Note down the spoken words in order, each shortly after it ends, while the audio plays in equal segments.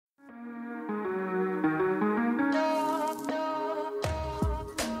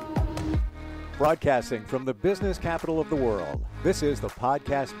Broadcasting from the business capital of the world, this is the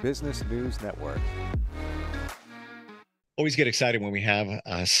Podcast Business News Network. Always get excited when we have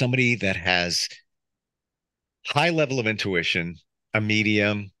somebody that has high level of intuition, a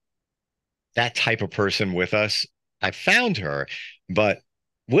medium, that type of person with us. I found her, but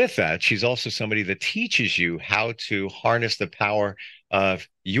with that, she's also somebody that teaches you how to harness the power of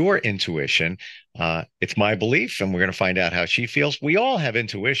your intuition. It's my belief, and we're going to find out how she feels. We all have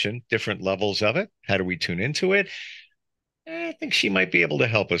intuition, different levels of it. How do we tune into it? I think she might be able to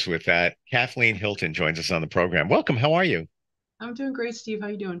help us with that. Kathleen Hylton joins us on the program. Welcome. How are you? I'm doing great, Steve. How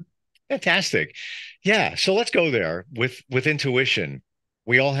you doing? Fantastic. Yeah. So let's go there with intuition.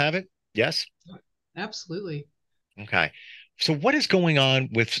 We all have it. Yes. Absolutely. Okay. So what is going on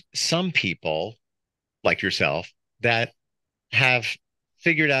with some people like yourself that have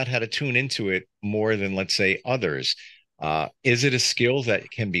figured out how to tune into it more than, let's say, others? Is it a skill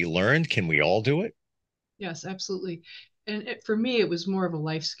that can be learned? Can we all do it? Yes, absolutely. And for me, it was more of a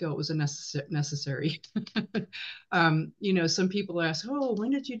life skill. It was a necessary. Some people ask, "Oh,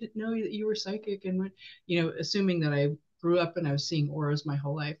 when did you know that you were psychic?" And when, assuming that I grew up and I was seeing auras my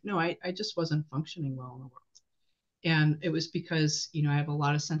whole life. No, I just wasn't functioning well in the world. And it was because, I have a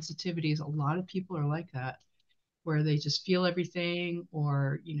lot of sensitivities. A lot of people are like that, where they just feel everything,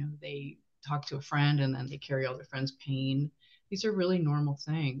 or, they talk to a friend and then they carry all their friends' pain. These are really normal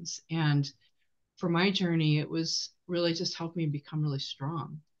things. And for my journey, it was really just helped me become really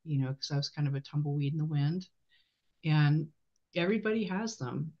strong, because I was kind of a tumbleweed in the wind. And everybody has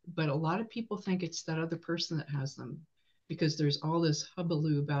them, but a lot of people think it's that other person that has them, because there's all this hubbub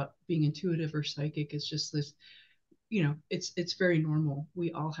about being intuitive or psychic. It's just this, it's very normal.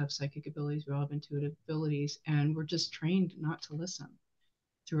 We all have psychic abilities, we all have intuitive abilities, and we're just trained not to listen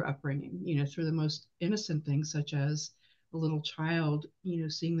through upbringing, through the most innocent things, such as a little child,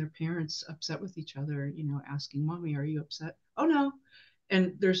 seeing their parents upset with each other, asking, "Mommy, are you upset?" "Oh, no."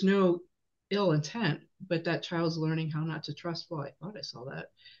 And there's no ill intent, but that child's learning how not to trust. "Well, I thought I saw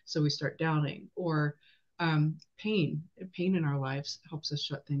that." So we start doubting. Or pain in our lives helps us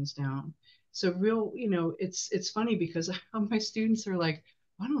shut things down. So real, it's funny because my students are like,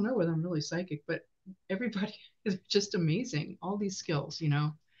 "I don't know whether I'm really psychic," but everybody is just amazing. All these skills.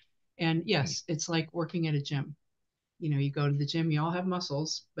 And yes, it's like working at a gym. You go to the gym, you all have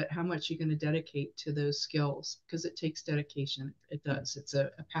muscles, but how much are you going to dedicate to those skills? Because it takes dedication. It does. It's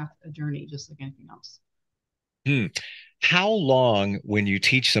a path, a journey, just like anything else. Hmm. How long, when you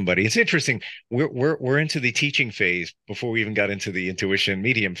teach somebody, it's interesting. We're into the teaching phase before we even got into the intuition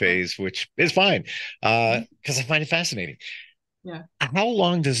medium phase, which is fine, because I find it fascinating. Yeah. How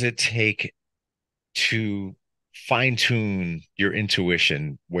long does it take to fine tune your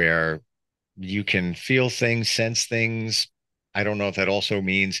intuition where you can feel things, sense things? I don't know if that also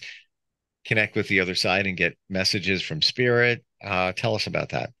means connect with the other side and get messages from spirit. Tell us about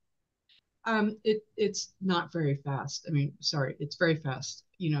that. It's not very fast. I mean, sorry, it's very fast.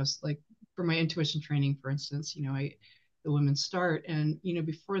 It's like for my intuition training, for instance, the women start, and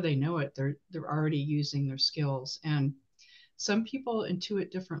before they know it, they're already using their skills. And some people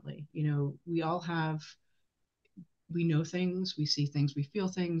intuit differently. We know things, we see things, we feel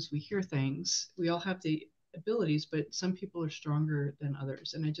things, we hear things. We all have the abilities, but some people are stronger than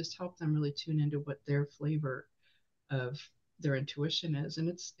others. And I just help them really tune into what their flavor of their intuition is. And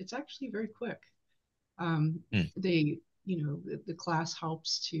it's actually very quick. Hmm. The class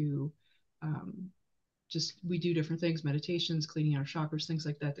helps to we do different things, meditations, cleaning our chakras, things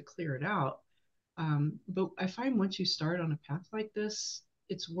like that to clear it out. But I find once you start on a path like this,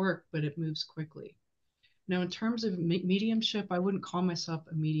 it's work, but it moves quickly. Now, in terms of mediumship, I wouldn't call myself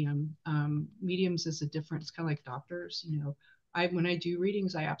a medium. Mediums is a different, it's kind of like doctors. When I do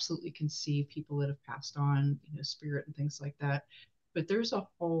readings, I absolutely can see people that have passed on, spirit and things like that. But there's a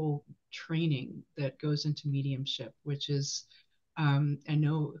whole training that goes into mediumship, which is, I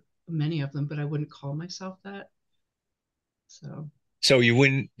know many of them, but I wouldn't call myself that. So. So you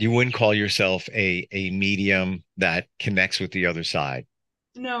wouldn't call yourself a medium that connects with the other side.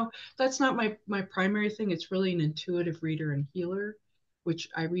 No, that's not my primary thing. It's really an intuitive reader and healer, which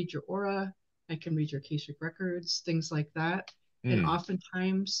I read your aura, I can read your Akashic records, things like that. And Hmm.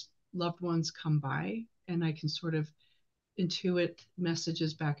 oftentimes loved ones come by and I can sort of intuit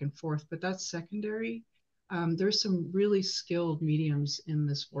messages back and forth, but that's secondary. There's some really skilled mediums in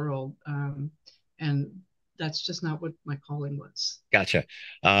this world, and that's just not what my calling was. Gotcha.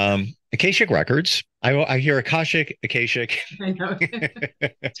 Akashic records. I hear Akashic, Akashic. I know.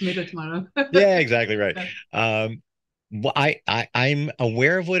 Tomato, tomato. Yeah, exactly right. I'm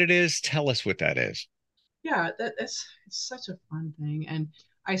aware of what it is. Tell us what that is. Yeah, that's it's such a fun thing. And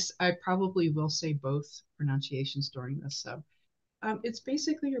I probably will say both pronunciations during this. So it's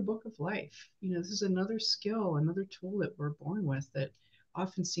basically your book of life. This is another skill, another tool that we're born with that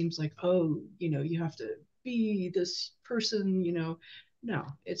often seems like, oh, you have to be this person, No,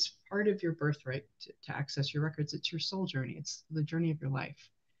 it's part of your birthright to access your records. It's your soul journey. It's the journey of your life,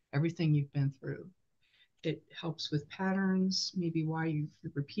 everything you've been through. It helps with patterns, maybe why you're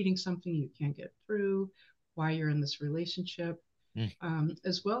repeating something you can't get through, why you're in this relationship, Mm.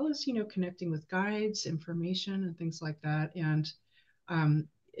 as well as, connecting with guides, information, and things like that. And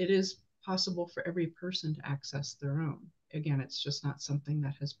it is possible for every person to access their own. Again, it's just not something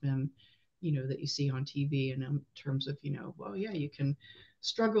that has been, that you see on TV and in terms of, well, yeah, you can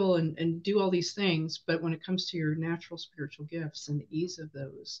struggle and do all these things. But when it comes to your natural spiritual gifts and the ease of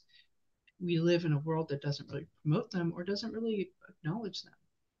those, we live in a world that doesn't really promote them or doesn't really acknowledge them.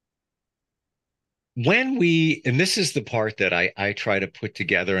 And this is the part that I try to put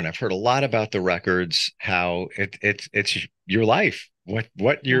together, and I've heard a lot about the records, how it's your life, what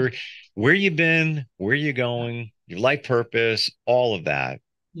Yeah. you're, where you've been, where you're going, your life purpose, all of that.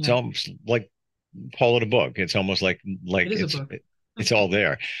 It's Yeah. almost like, call it a book. It's almost like It is a book. it's all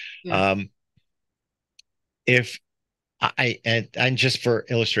there. Yeah. Um, if and just for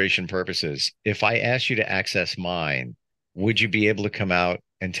illustration purposes, if I asked you to access mine, would you be able to come out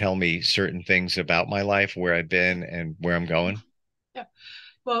and tell me certain things about my life, where I've been and where I'm going? Yeah.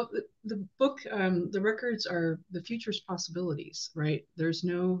 Well, the book, the records are the future's possibilities, right? There's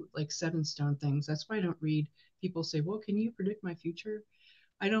no like set in stone things. That's why I don't read. People say, well, can you predict my future?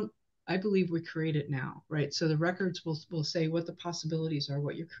 I don't. I believe we create it now, right? So the records will say what the possibilities are,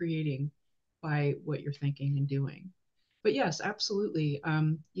 what you're creating by what you're thinking and doing. But yes, absolutely.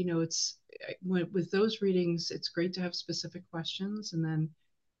 It's with those readings, it's great to have specific questions, and then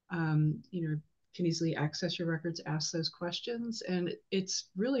can easily access your records, ask those questions, and it's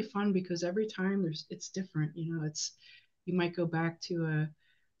really fun because every time it's different. It's you might go back to a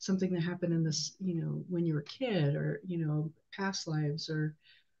something that happened in this, when you were a kid, or past lives, or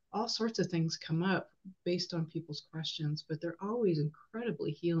all sorts of things come up based on people's questions, but they're always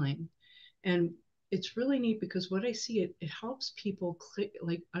incredibly healing. And it's really neat because what I see, it helps people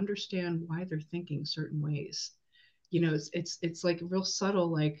like understand why they're thinking certain ways. It's like real subtle,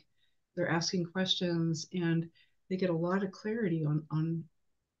 like they're asking questions and they get a lot of clarity on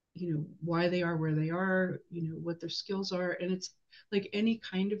why they are where they are, what their skills are. And it's like any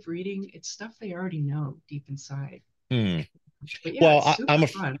kind of reading, it's stuff they already know deep inside. Hmm. But yeah, Well, it's super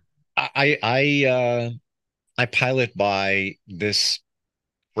fun. I I I pilot by this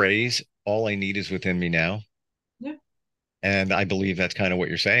phrase, all I need is within me now. Yeah. And I believe that's kind of what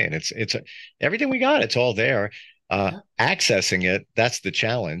you're saying. It's everything we got, it's all there. Yeah. Accessing it, that's the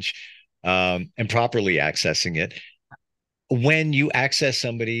challenge. And properly accessing it. When you access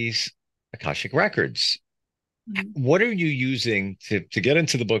somebody's Akashic records, Mhm. what are you using to get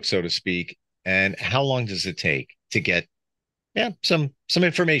into the book, so to speak, and how long does it take to get, yeah, some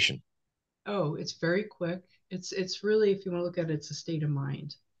information? Oh, it's very quick. It's really, if you want to look at it, it's a state of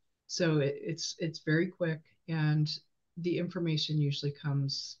mind. So it's very quick, and the information usually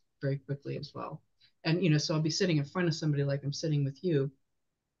comes very quickly as well. And so I'll be sitting in front of somebody like I'm sitting with you,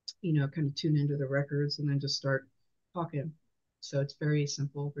 kind of tune into the records and then just start talking. So it's very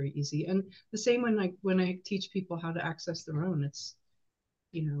simple, very easy. And the same when I teach people how to access their own, it's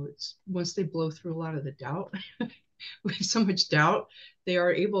once they blow through a lot of the doubt, with so much doubt, they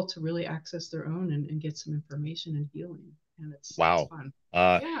are able to really access their own and get some information and healing. And it's Wow. fun.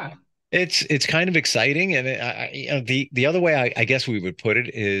 Uh, Yeah. it's kind of exciting, and the other way I guess we would put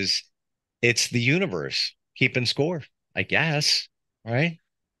it is it's the universe keeping score, I guess, right?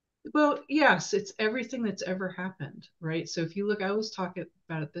 Well, yes, it's everything that's ever happened, right? So if you look, I always talk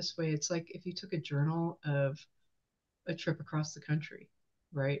about it this way. It's like if you took a journal of a trip across the country,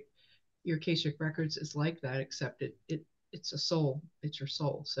 right? Your Akashic records is like that, except it's a soul. It's your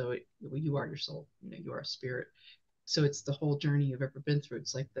soul. So you are your soul. You are a spirit. So it's the whole journey you've ever been through.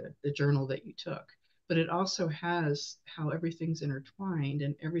 It's like the journal that you took, but it also has how everything's intertwined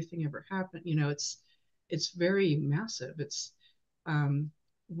and everything ever happened. It's very massive. It's um,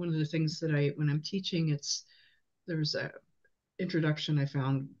 one of the things that when I'm teaching, there's a introduction I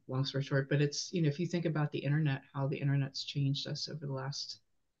found, long story short, but it's, if you think about the internet, how the internet's changed us over the last,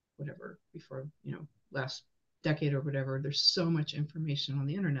 whatever, before, last decade or whatever, there's so much information on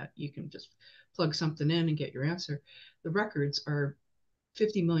the internet. You can just plug something in and get your answer. The records are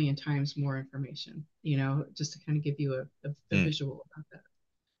 50 million times more information, just to kind of give you a Hmm. visual about that.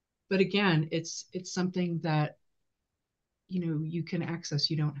 But again, it's something that, you can access.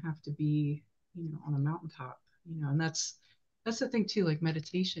 You don't have to be, on a mountaintop, and that's the thing too, like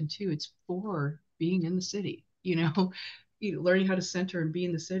meditation too. It's for being in the city, you know, learning how to center and be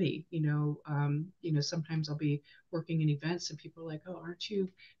in the city. Sometimes I'll be working in events and people are like, "Oh, aren't you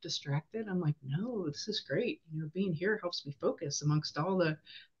distracted?" I'm like, "No, this is great. Being here helps me focus amongst all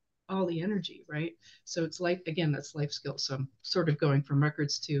the energy, right?" So it's like, again, that's life skills. So I'm sort of going from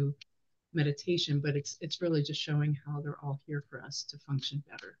records to meditation, but it's really just showing how they're all here for us to function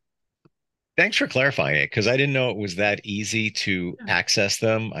better. Thanks for clarifying it because I didn't know it was that easy to Yeah. access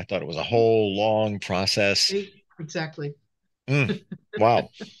them. I thought it was a whole long process. Exactly. Mm, wow.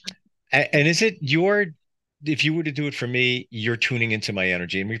 And is it if you were to do it for me, you're tuning into my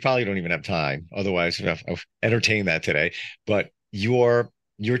energy, and we probably don't even have time. Otherwise, I've entertained that today. But you're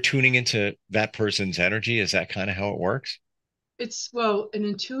tuning into that person's energy. Is that kind of how it works? It's, well, an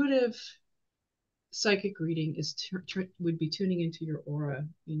intuitive psychic reading would be tuning into your aura,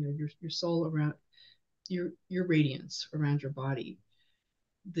 your soul around your radiance around your body.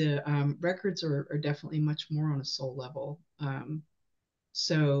 The records are definitely much more on a soul level.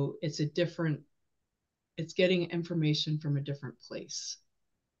 So it's getting information from a different place.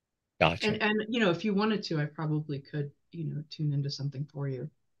 Gotcha. And if you wanted to, I probably could, tune into something for you.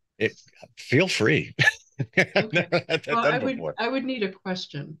 It feel free. I've Okay. never had that Well, done I would before. I would need a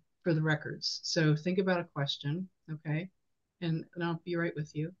question for the records. So think about a question, okay? And I'll be right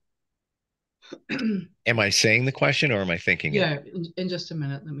with you. Am I saying the question or am I thinking it? Yeah, in just a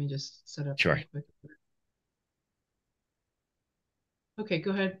minute. Let me just set up Sure. real quick. Okay,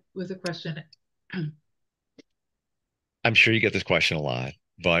 go ahead with the question. I'm sure you get this question a lot,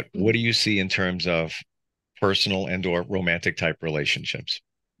 but what do you see in terms of personal and or romantic type relationships?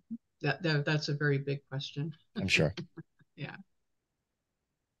 That's a very big question. I'm sure. Yeah.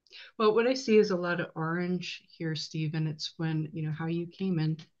 Well, what I see is a lot of orange here, Stephen. It's when, how you came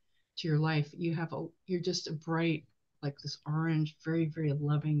in to your life. You're just a bright, like this orange, very, very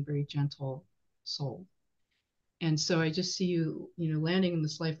loving, very gentle soul. And so I just see you, landing in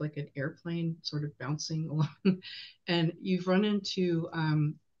this life like an airplane, sort of bouncing along. And you've run into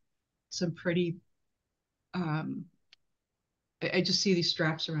some pretty, um, I just see these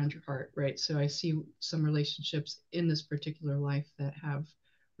straps around your heart, right? So I see some relationships in this particular life that have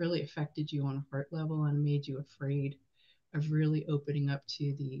really affected you on a heart level and made you afraid of really opening up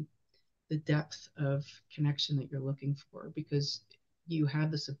to the depth of connection that you're looking for, because you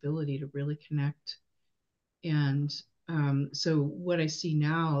have this ability to really connect. And so what I see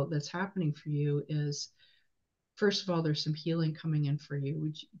now that's happening for you is, first of all, there's some healing coming in for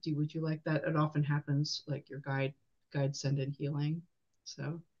you. Would you like that? It often happens, like your guide send in healing.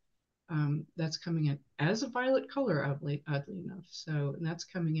 So that's coming in as a violet color, oddly enough. So, and that's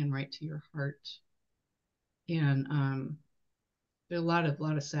coming in right to your heart. And there's a lot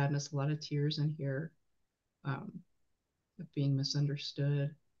of sadness, a lot of tears in here, um, of being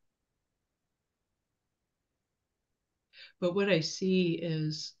misunderstood. But what I see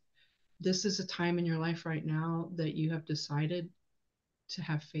is, this is a time in your life right now that you have decided to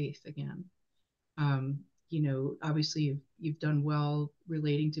have faith again. Obviously you've done well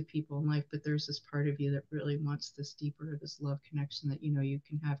relating to people in life, but there's this part of you that really wants this deeper, this love connection that you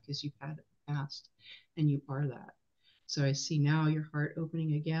can have because you've had it in the past, and you are that. So I see now your heart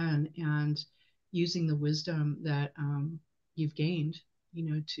opening again and using the wisdom that you've gained,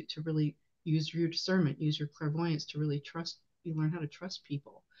 to really use your discernment, use your clairvoyance to really trust. You learn how to trust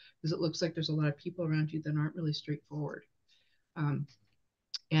people, because it looks like there's a lot of people around you that aren't really straightforward. Um,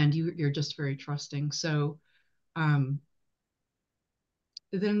 and you're just very trusting. So um,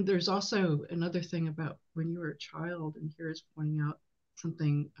 then there's also another thing about when you were a child, and here is pointing out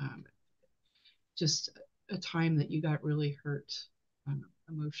something, just a time that you got really hurt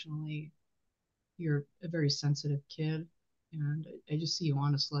emotionally. You're a very sensitive kid, and I just see you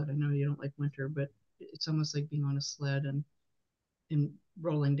on a sled. I know you don't like winter, but it's almost like being on a sled and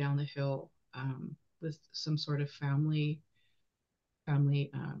rolling down the hill, with some sort of family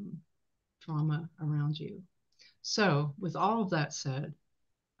trauma around you. So, with all of that said,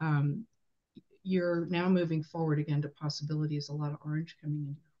 um, you're now moving forward again to possibilities, a lot of orange coming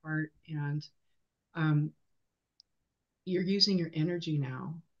into your heart, and um, you're using your energy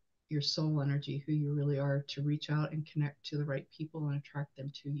now, your soul energy, who you really are, to reach out and connect to the right people and attract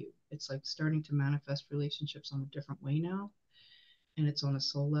them to you. It's like starting to manifest relationships on a different way now, and it's on a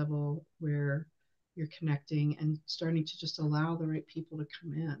soul level where you're connecting and starting to just allow the right people to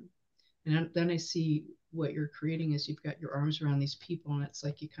come in. And then I see what you're creating is, you've got your arms around these people, and it's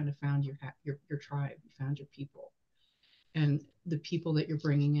like you kind of found your tribe, you found your people, and the people that you're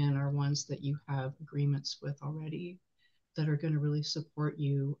bringing in are ones that you have agreements with already, that are going to really support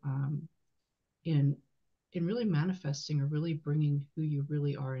you in and really manifesting or really bringing who you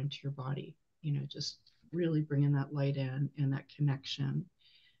really are into your body, just really bringing that light in and that connection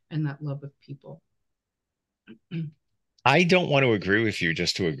and that love of people. I don't want to agree with you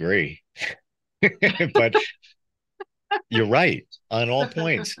just to agree, but you're right on all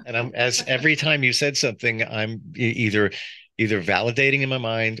points. And I'm as every time you said something, I'm either validating in my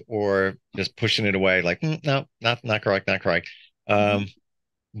mind or just pushing it away, like no, not correct, not correct. Mhm. Um,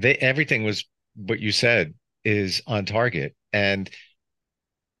 everything was what you said is on target, and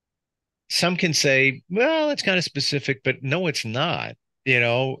some can say, well, it's kind of specific, but no, it's not.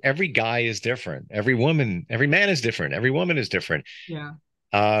 Every guy is different. Every woman, every man is different. Every woman is different. Yeah.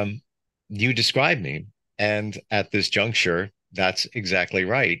 Um, you described me, and at this juncture, that's exactly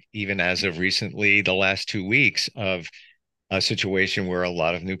right. Even as of recently, the last 2 weeks of a situation where a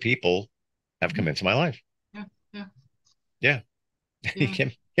lot of new people have come Mhm. into my life. Yeah. Yeah. Yeah, you Yeah.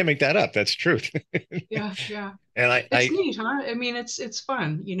 can't make that up. That's truth. Yeah. Yeah. And It's neat, huh? I mean, it's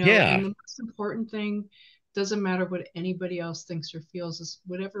fun, yeah, and the most important thing, doesn't matter what anybody else thinks or feels, is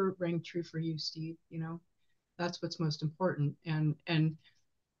whatever rang true for you, Steve, that's what's most important. And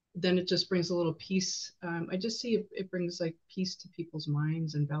then it just brings a little peace. I just see it brings like peace to people's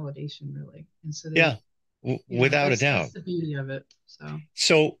minds and validation, really. And so yeah, they, without a that's doubt. the beauty of it. So,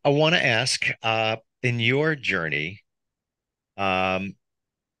 So I want to ask, in your journey, um,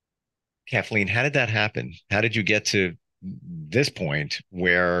 Kathleen, how did that happen? How did you get to this point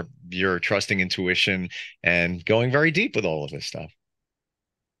where you're trusting intuition and going very deep with all of this stuff?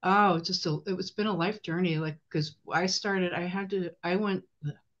 oh, it's been a life journey. Like, because I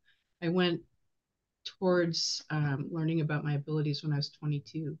went towards learning about my abilities when I was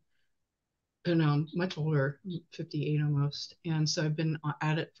 22, and much older, 58 almost. And so I've been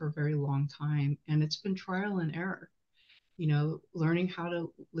at it for a very long time, and it's been trial and error. Learning how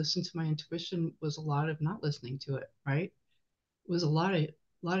to listen to my intuition was a lot of not listening to it, right? It was a lot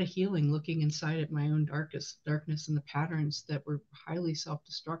of healing, looking inside at my own darkness and the patterns that were highly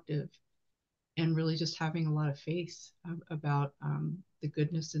self-destructive, and really just having a lot of faith about the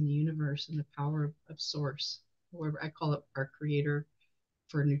goodness in the universe and the power of source, or I call it our creator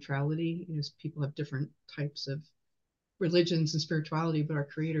for neutrality. People have different types of religions and spirituality, but our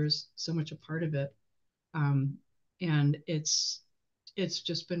creator is so much a part of it. Um, and it's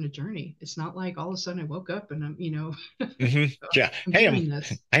just been a journey. It's not like all of a sudden I woke up and Hmm. Yeah. I'm Hey, doing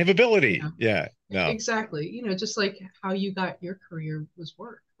this. I have You ability. know, Yeah. No, exactly. Just like how you got your career was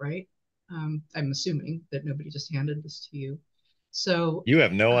work, right? I'm assuming that nobody just handed this to you. So, you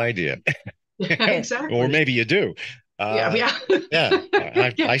have no uh, idea. yeah, Or exactly. maybe you do. Yeah, Uh, yeah,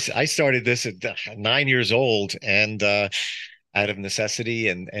 yeah. yeah, I started this at 9 years old, and out of necessity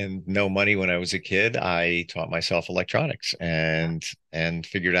and no money when I was a kid, I taught myself electronics yeah, and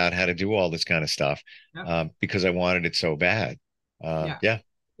figured out how to do all this kind of stuff, yeah, because I wanted it so bad. yeah, Yeah,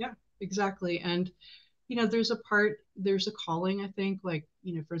 yeah, exactly. And there's a calling, I think, like,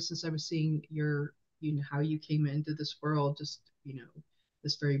 for instance, I was seeing how you came into this world, just,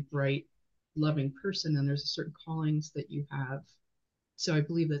 this very bright, loving person, and there's certain callings that you have. So I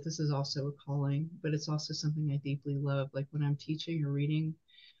believe that this is also a calling, but it's also something I deeply love. Like when I'm teaching or reading,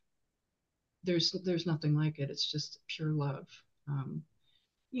 there's nothing like it. It's just pure love. Um,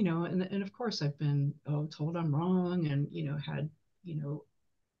 and of course I've been told I'm wrong, and had you know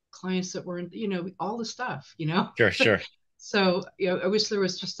clients that weren't, all the stuff. sure, sure. So, I wish there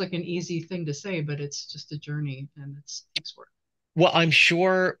was just like an easy thing to say, but it's just a journey, and it takes work. Well, I'm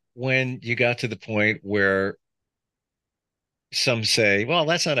sure when you got to the point where some say, well,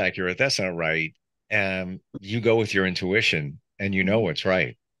 that's not accurate, that's not right, you go with your intuition and you know Mhm. what's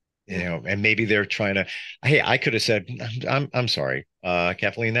right. Yeah. And maybe they're trying to, hey, I could have said, I'm sorry,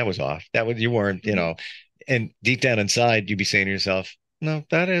 Kathleen, that was off. That was, you weren't, Mhm. and deep down inside, you'd be saying to yourself, no,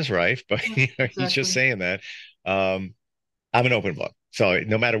 that is right. But Yeah, he's just exactly. saying that. Um, I'm an open book. So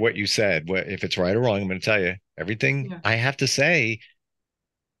no matter what you said, if it's right or wrong, I'm going to tell you everything Yeah. I have to say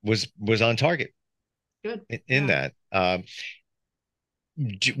was on target Good. in Yeah. that.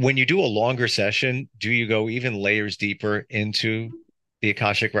 When you do a longer session, do you go even layers deeper into the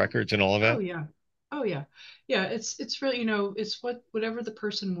Akashic records and all of Oh that? yeah. Oh yeah. Yeah, it's really, it's whatever the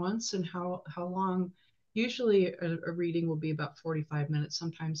person wants, and how long. Usually a reading will be about 45 minutes,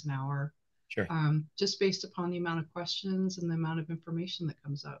 sometimes an hour, Sure. just based upon the amount of questions and the amount of information that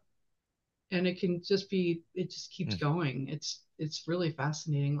comes up. And it just keeps Hmm. going. It's really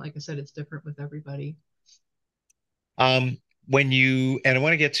fascinating. Like I said, it's different with everybody. Um, and I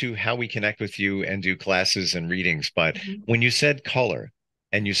want to get to how we connect with you and do classes and readings, but Mhm. when you said color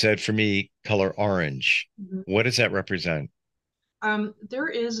and you said for me, color orange, Mhm. what does that represent? There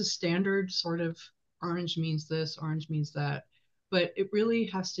is a standard sort of orange means this, orange means that. But it really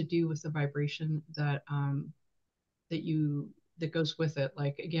has to do with the vibration that you that goes with it.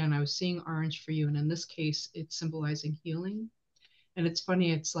 Like again, I was seeing orange for you, and in this case, it's symbolizing healing. And it's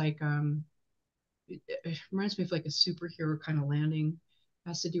funny, it's like it reminds me of like a superhero kind of landing. It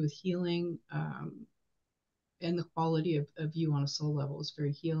has to do with healing, and the quality of you on a soul level is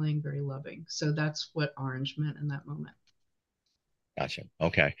very healing, very loving. So that's what orange meant in that moment. Gotcha.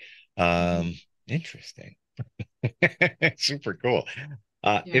 Okay. Hmm. Interesting. Super cool.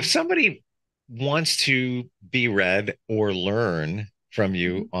 If Yeah. somebody wants to be read or learn from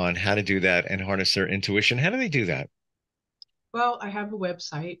you Hmm. on how to do that and harness their intuition, how do they do that? Well, I have a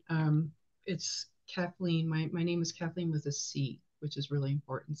website. It's Kathleen. My name is Kathleen with a C, which is really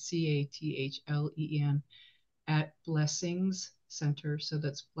important. Cathleen at Blessings Center. So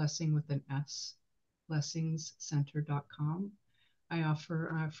that's blessing with an S, blessingscenter.com. I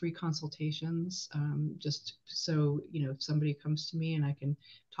offer free consultations, just so if somebody comes to me and I can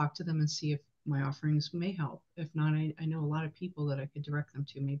talk to them and see if my offerings may help. If not, I know a lot of people that I could direct them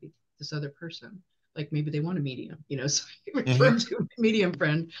to. Maybe this other person, like maybe they want a medium, so I refer Hmm. them to a medium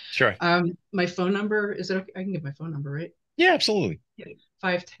friend. Sure. My phone number is it okay? I can give my phone number, right? Yeah, absolutely. Yeah.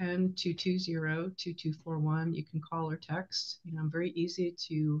 510-220-2241. You can call or text. I'm very easy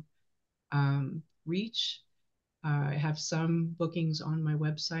to reach. I have some bookings on my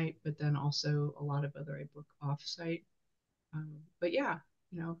website, but then also a lot of other I book off site. But yeah,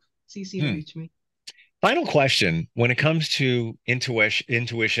 it's easy to Hmm. reach me. Final question. When it comes to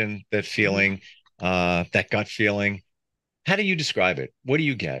intuition, that Mhm. feeling, that gut feeling, how do you describe it? What do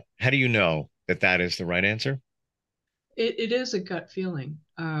you get? How do you know that that is the right answer? It is a gut feeling.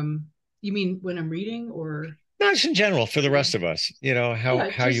 You mean when I'm reading or Not just in general, for the rest of us, yeah,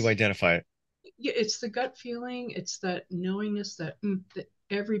 how you just identify it. yeah, it's the gut feeling. It's that knowingness that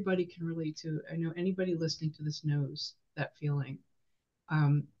everybody can relate to. I know anybody listening to this knows that feeling.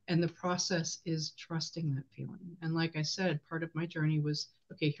 And the process is trusting that feeling. And like I said, part of my journey was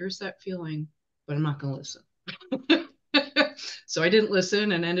okay, here's that feeling, but I'm not going to listen. So I didn't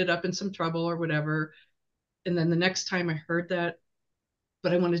listen and ended up in some trouble or whatever. And then the next time I heard that,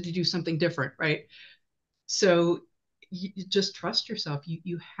 but I wanted to do something different, right? So you just trust yourself.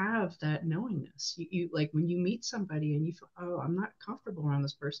 You have that knowingness. You like when you meet somebody and you feel, oh, I'm not comfortable around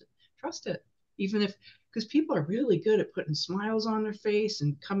this person. Trust it, even if because people are really good at putting smiles on their face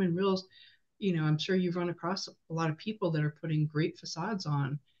and coming real. I'm sure you've run across a lot of people that are putting great facades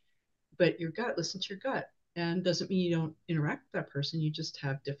on, but your gut, listen to your gut, and doesn't mean you don't interact with that person. You just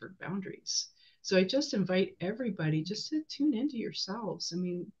have different boundaries. So I just invite everybody just to tune into yourselves. I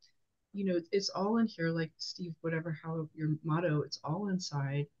mean, it's all in here, like Steve, whatever, how your motto, it's all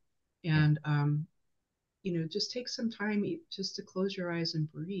inside. And, just take some time just to close your eyes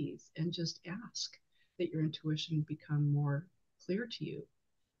and breathe and just ask that your intuition become more clear to you.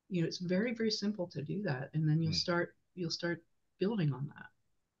 It's very, very simple to do that. And then Mm. you'll start building on that.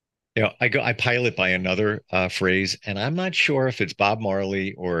 I pilot by another phrase, and I'm not sure if it's Bob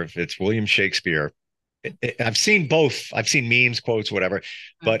Marley or if it's William Shakespeare. I've seen both. I've seen memes, quotes, whatever,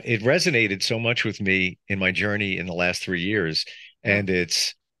 Yeah. but it resonated so much with me in my journey in the last 3 years. Yeah. And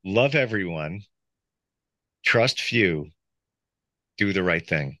it's love everyone, trust few, do the right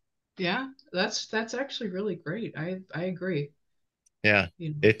thing. Yeah. That's actually really great. I agree. Yeah. You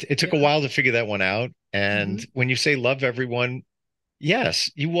know, It took a yeah. while to figure that one out. And Hmm. when you say love everyone,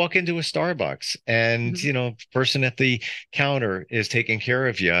 yes, you walk into a Starbucks and, Hmm. person at the counter is taking care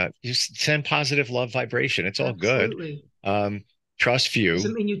of you. You send positive love vibration. It's all good. Absolutely. Um, trust few.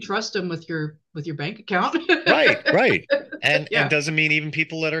 Doesn't mean you trust them with your bank account. Right, right. And Yeah, doesn't mean even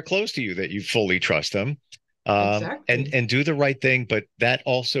people that are close to you that you fully trust them. And exactly. and do the right thing, but that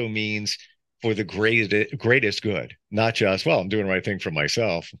also means for the greatest good, not just, well, I'm doing the right thing for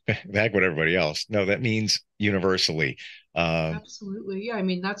myself. Heck with everybody else. No, that means universally. Um, Absolutely. Yeah, I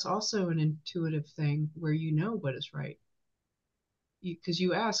mean that's also an intuitive thing where you know what is right. Because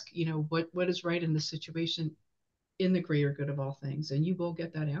you ask, what is right in this situation in the greater good of all things, and you will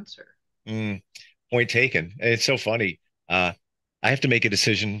get that answer. mm, Point taken. It's so funny. Uh, I have to make a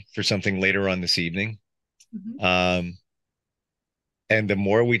decision for something later on this evening. Hmm. Um, and the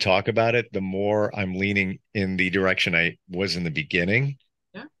more we talk about it, the more I'm leaning in the direction I was in the beginning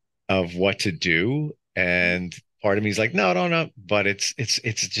Yeah. of what to do. Yeah. And part of me is like, no, no, no. But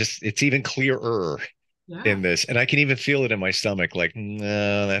it's even clearer Yeah. in this. And I can even feel it in my stomach, like,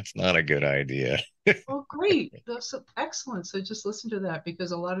 no, that's not a good idea. Well, great. That's excellent. So just listen to that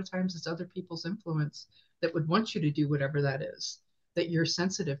because a lot of times it's other people's influence that would want you to do whatever that is, that you're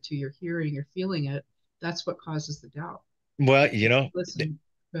sensitive to, you're hearing, you're feeling it. That's what causes the doubt. Well, But just listen.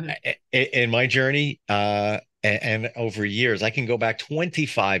 in my journey, and over years, I can go back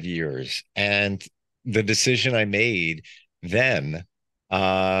 25 years, and the decision I made then,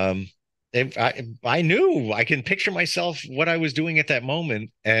 I knew I can picture myself what I was doing at that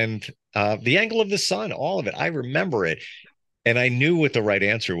moment, and the angle of the sun, all of it. I remember it, and I knew what the right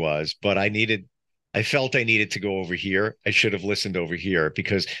answer was, but I felt I needed to go over here. I should have listened over here,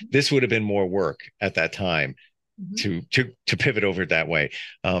 because this would have been more work at that time to pivot over that way.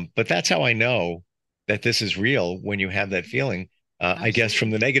 But that's how I know that this is real, when you have that feeling, I guess,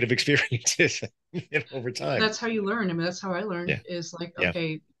 from the negative experiences over time. That's how you learn. I mean, that's how I learned, Yeah. is like, Yeah.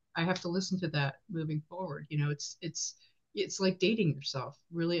 okay, I have to listen to that moving forward. You know, it's like dating yourself,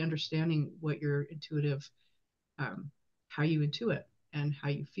 really understanding what your intuitive, how you intuit and how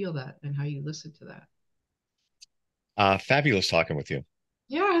you feel that and how you listen to that. Fabulous talking with you.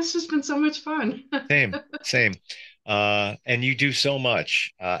 Yeah, it's just been so much fun. Same. And you do so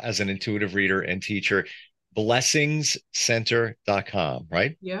much as an intuitive reader and teacher. Blessingscenter.com,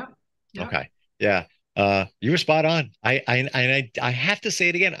 right? Yeah. Okay. Yeah. You were spot on. I have to say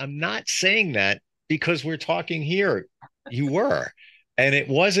it again. I'm not saying that because we're talking here. You were. And it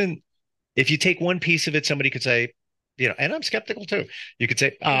wasn't, if you take one piece of it, somebody could say, and I'm skeptical too. You could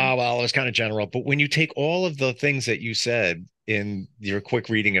say, well, it was kind of general. But when you take all of the things that you said in your quick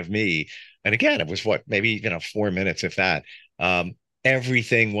reading of me, and again, it was maybe 4 minutes, if that,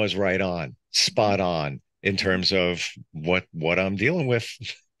 everything was right on, spot on in terms of what I'm dealing with.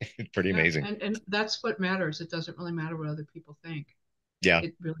 Pretty amazing. And that's what matters. It doesn't really matter what other people think. Yeah.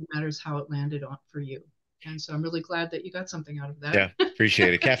 It really matters how it landed on for you. And so I'm really glad that you got something out of that. Yeah,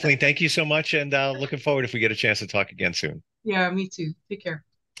 appreciate it. Kathleen, thank you so much. And looking forward if we get a chance to talk again soon. Yeah, me too. Take care.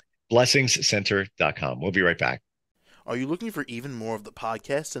 Blessingscenter.com. We'll be right back. Are you looking for even more of the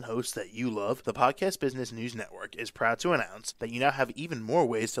podcasts and hosts that you love? The Podcast Business News Network is proud to announce that you now have even more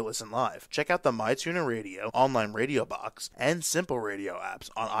ways to listen live. Check out the MyTuner Radio, online radio box, and Simple Radio apps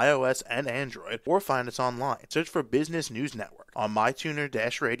on iOS and Android, or find us online. Search for Business News Network on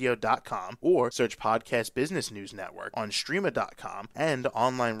mytuner-radio.com, or search Podcast Business News Network on streama.com and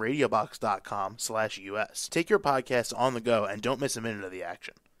onlineradiobox.com/US. Take your podcast on the go and don't miss a minute of the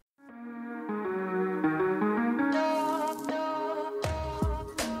action.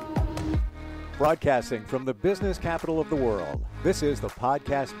 Broadcasting from the business capital of the world, this is the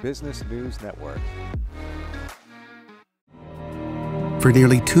Podcast Business News Network. For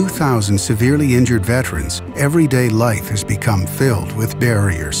nearly 2,000 severely injured veterans, everyday life has become filled with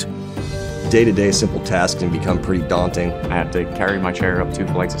barriers. Day-to-day simple tasks can become pretty daunting. I have to carry my chair up 2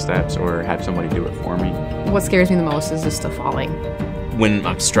 flights of steps or have somebody do it for me. What scares me the most is just the falling. When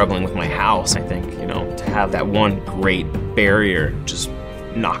I'm struggling with my house, I think, to have that one great barrier just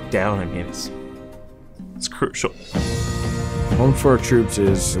knocked down, I mean, it's crucial. Home for Our Troops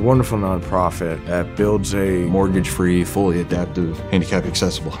is a wonderful nonprofit that builds a mortgage-free, fully adaptive,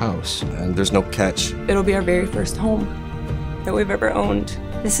 handicap-accessible house. And there's no catch. It'll be our very first home that we've ever owned.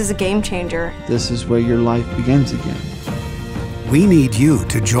 This is a game changer. This is where your life begins again. We need you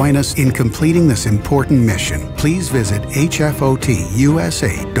to join us in completing this important mission. Please visit hfotusa.org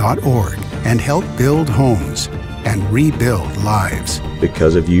and help build homes and rebuild lives.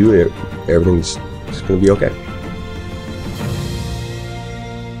 Because of you, everything's going to be okay.